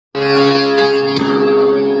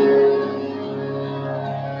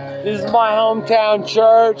This is my hometown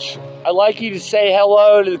church. I'd like you to say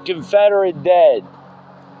hello to the Confederate dead.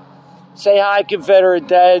 Say hi, Confederate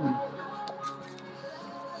dead.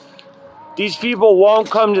 These people won't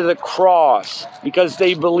come to the cross because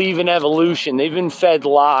they believe in evolution. They've been fed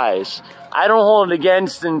lies. I don't hold it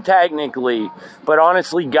against them technically, but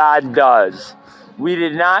honestly, God does. We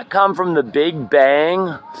did not come from the Big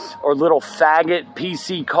Bang or little faggot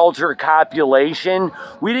PC culture copulation.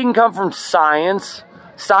 We didn't come from science.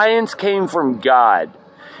 Science came from God.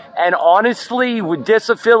 And honestly, with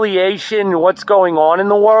disaffiliation and what's going on in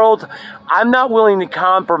the world, I'm not willing to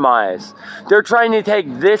compromise. They're trying to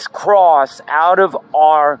take this cross out of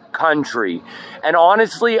our country. And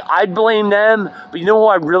honestly, I'd blame them, but you know who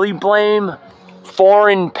I really blame?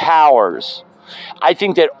 Foreign powers. I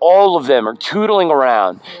think that all of them are tootling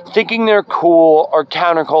around, thinking they're cool or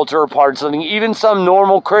counterculture or part of something, even some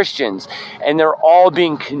normal Christians, and they're all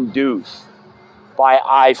being conduced by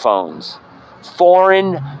iPhones.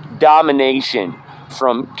 Foreign domination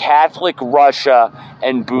from Catholic Russia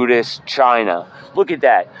and Buddhist China. Look at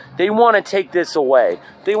that. They want to take this away.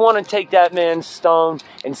 They want to take that man's stone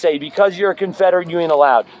and say, because you're a Confederate, you ain't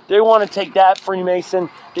allowed. They want to take that Freemason.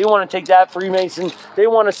 They want to take that Freemason. They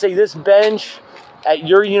want to say this bench at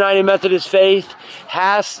your United Methodist Faith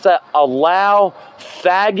has to allow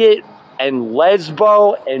faggot and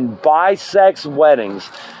lesbo and bisex weddings.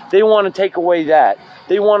 They want to take away that.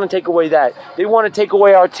 They want to take away that. They want to take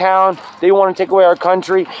away our town. They want to take away our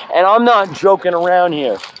country. And I'm not joking around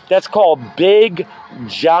here. That's called Big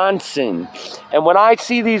Johnson. And when I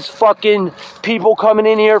see these fucking people coming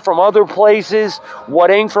in here from other places,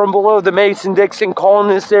 what ain't from below the Mason-Dixon, calling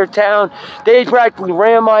this their town, they practically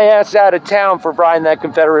ran my ass out of town for flying that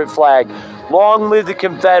Confederate flag. Long live the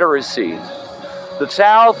Confederacy. The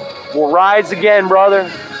South will rise again,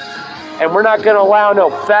 brother. And we're not going to allow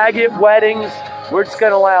no faggot weddings. We're just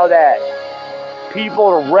going to allow that.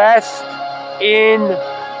 People to rest in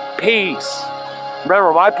peace.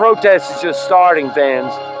 Remember, my protest is just starting,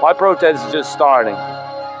 fans. My protest is just starting.